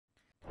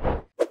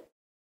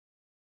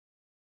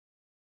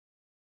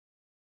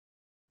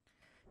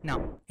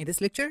Now, in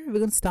this lecture, we're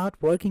going to start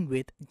working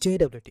with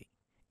JWT.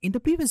 In the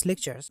previous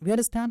lectures, we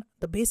understand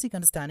the basic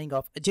understanding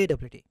of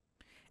JWT.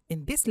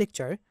 In this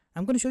lecture,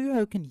 I'm going to show you how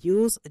you can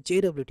use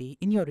JWT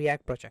in your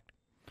React project.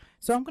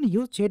 So I'm going to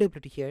use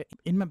JWT here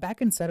in my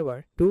backend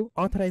server to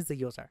authorize the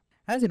user.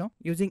 As you know,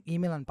 using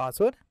email and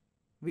password,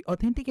 we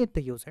authenticate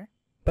the user,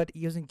 but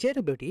using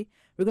JWT,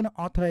 we're going to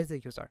authorize the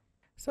user.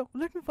 So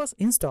let me first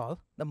install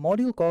the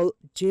module called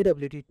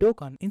JWT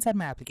token inside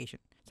my application.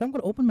 So I'm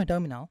going to open my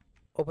terminal,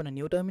 open a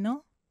new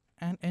terminal,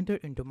 and enter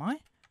into my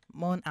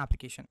MERN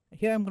application.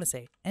 Here I'm going to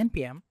say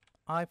npm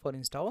I for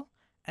install,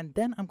 and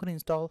then I'm going to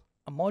install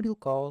a module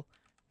called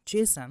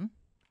JSON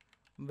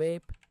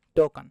web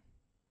token.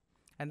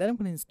 And then I'm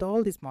going to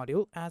install this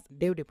module as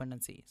dev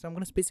dependency. So I'm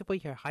going to specify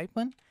here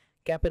hyphen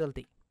capital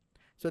D.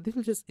 So this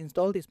will just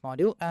install this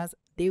module as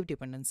dev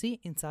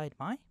dependency inside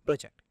my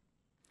project.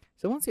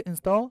 So once you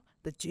install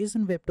the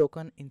JSON web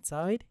token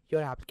inside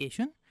your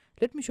application,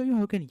 let me show you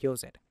how you can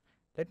use it.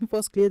 Let me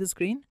first clear the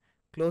screen,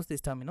 close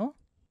this terminal.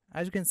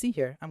 As you can see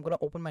here, I'm going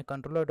to open my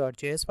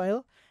controller.js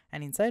file,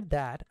 and inside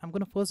that, I'm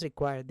going to first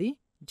require the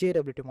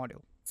JWT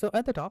module. So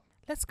at the top,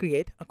 let's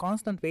create a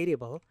constant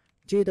variable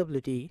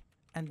JWT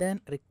and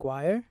then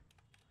require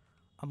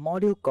a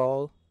module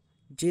called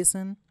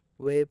JSON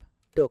web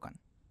token.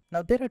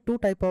 Now there are two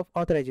types of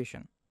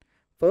authorization.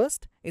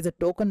 First is a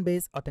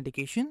token-based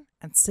authentication,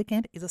 and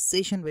second is a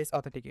session-based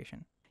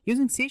authentication.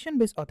 Using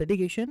session-based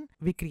authentication,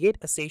 we create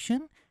a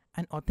session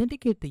and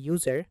authenticate the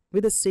user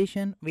with a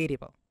session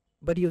variable.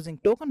 But using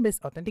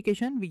token-based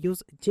authentication, we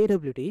use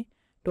JWT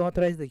to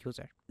authorize the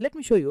user. Let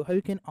me show you how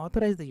you can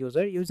authorize the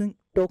user using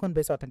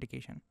token-based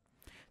authentication.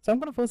 So I'm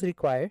going to first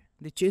require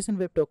the JSON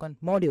web token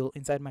module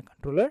inside my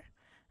controller,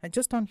 and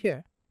just down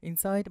here,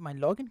 inside my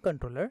login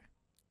controller,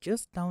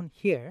 just down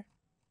here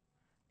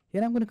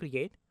I'm going to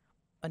create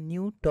a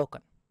new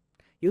token.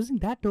 Using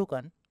that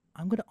token,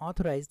 I'm going to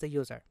authorize the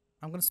user.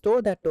 I'm going to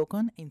store that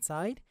token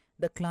inside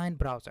the client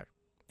browser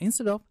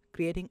instead of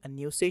creating a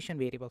new session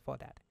variable for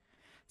that.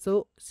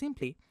 So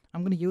simply,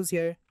 I'm going to use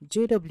here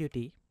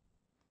JWT,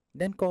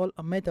 then call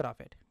a method of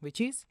it,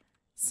 which is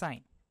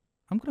sign.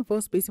 I'm going to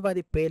first specify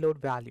the payload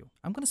value.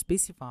 I'm going to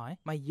specify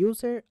my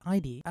user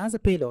ID as a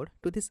payload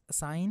to this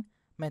assign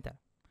method.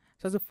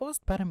 So as the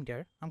first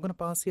parameter, I'm going to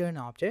pass here an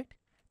object,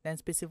 then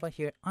specify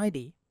here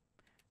ID,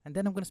 and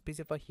then I'm going to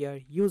specify here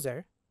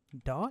user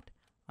dot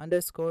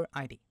underscore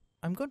ID.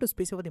 I'm going to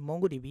specify the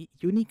MongoDB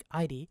unique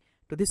ID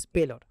to this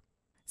payload.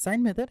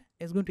 Sign method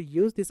is going to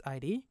use this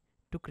ID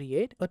to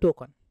create a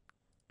token.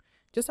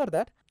 Just for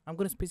that, I'm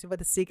going to specify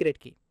the secret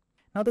key.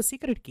 Now the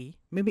secret key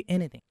may be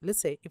anything.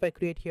 Let's say if I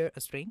create here a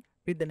string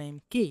with the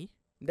name key,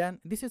 then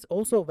this is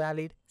also a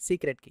valid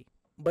secret key.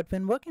 But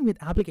when working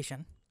with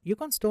application, you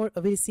can store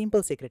a very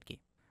simple secret key.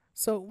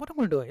 So what I'm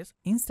going to do is,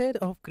 instead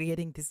of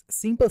creating this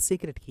simple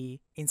secret key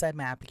inside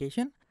my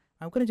application,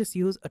 I'm going to just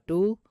use a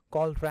tool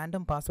called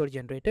random password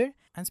generator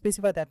and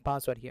specify that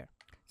password here.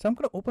 So I'm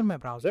going to open my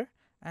browser,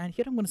 and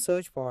here I'm going to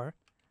search for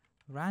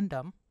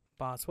random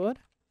password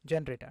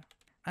generator.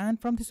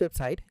 And from this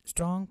website,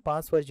 strong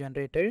password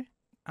generator,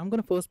 I'm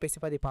going to first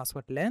specify the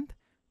password length,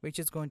 which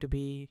is going to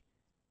be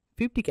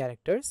 50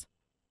 characters.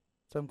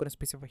 So I'm going to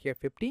specify here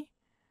 50,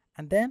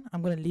 and then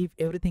I'm going to leave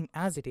everything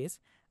as it is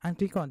and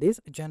click on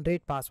this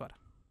generate password.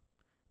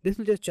 This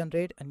will just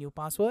generate a new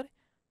password.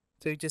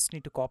 So you just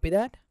need to copy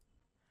that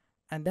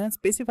and then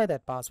specify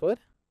that password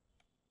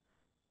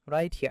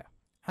right here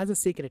as a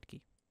secret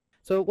key.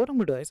 So what I'm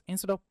going to do is,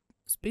 instead of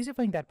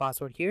specifying that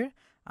password here,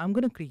 I'm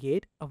going to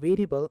create a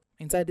variable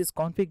inside this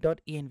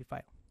config.env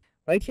file.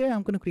 Right here,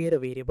 I'm going to create a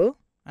variable,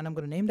 and I'm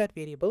going to name that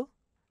variable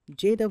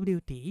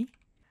JWT,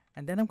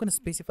 and then I'm going to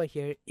specify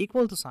here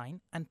equal to sign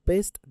and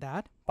paste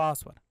that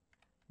password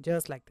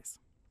just like this.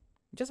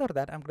 Just for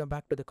that, I'm going to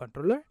back to the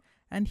controller,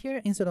 and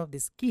here instead of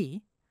this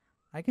key,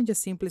 I can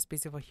just simply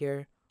specify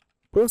here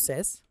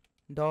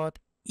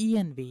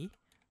process.env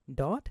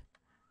dot,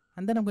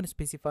 and then I'm going to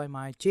specify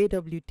my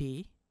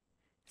JWT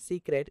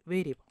secret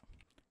variable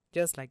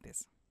just like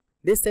this.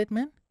 This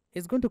statement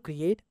is going to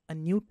create a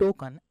new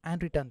token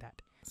and return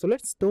that. So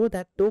let's store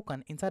that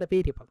token inside a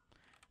variable.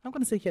 I'm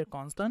going to say here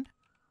constant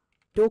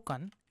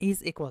token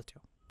is equal to.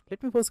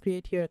 Let me first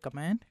create here a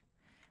command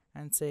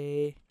and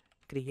say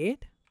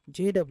create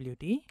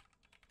JWT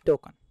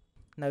token.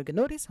 Now you can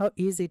notice how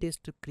easy it is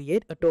to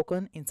create a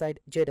token inside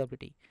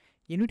JWT.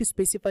 You need to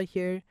specify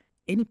here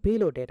any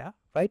payload data.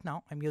 Right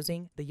now I'm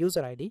using the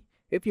user ID.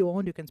 If you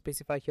want, you can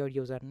specify here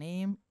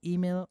username,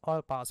 email,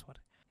 or password.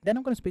 Then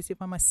I'm going to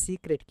specify my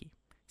secret key.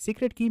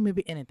 Secret key may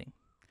be anything.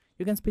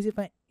 You can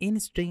specify any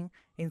string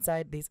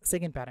inside this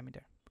second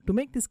parameter. To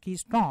make this key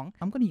strong,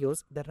 I'm going to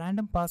use the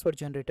random password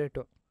generator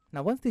tool.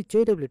 Now once the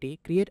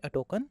JWT create a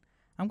token,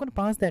 I'm going to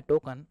pass that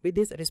token with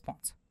this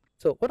response.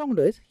 So what I'm going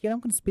to do is, here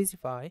I'm going to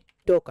specify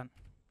token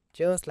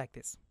just like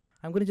this.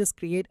 I'm going to just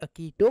create a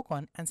key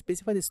token and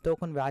specify this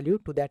token value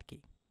to that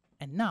key.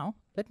 And now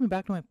let me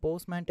back to my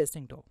Postman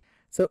testing tool.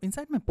 So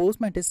inside my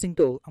Postman testing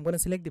tool, I'm going to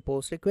select the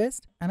post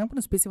request, and I'm going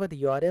to specify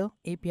the URL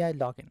API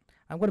login.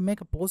 I'm going to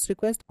make a post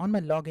request on my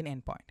login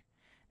endpoint.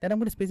 Then I'm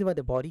going to specify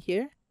the body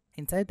here,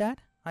 Inside that,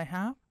 I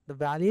have the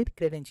valid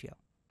credential.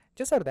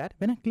 Just so that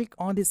when I click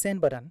on the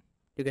send button,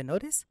 you can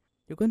notice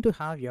you're going to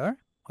have your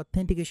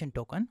authentication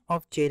token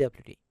of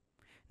JWT.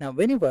 Now,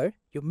 whenever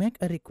you make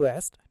a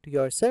request to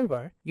your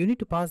server, you need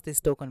to pass this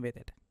token with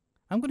it.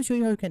 I'm going to show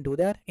you how you can do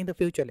that in the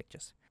future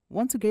lectures.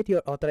 Once you get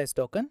your authorized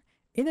token,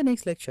 in the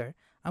next lecture,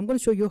 I'm going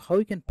to show you how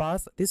you can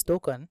pass this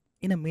token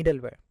in a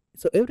middleware.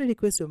 So every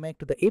request you make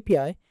to the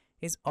API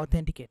is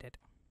authenticated.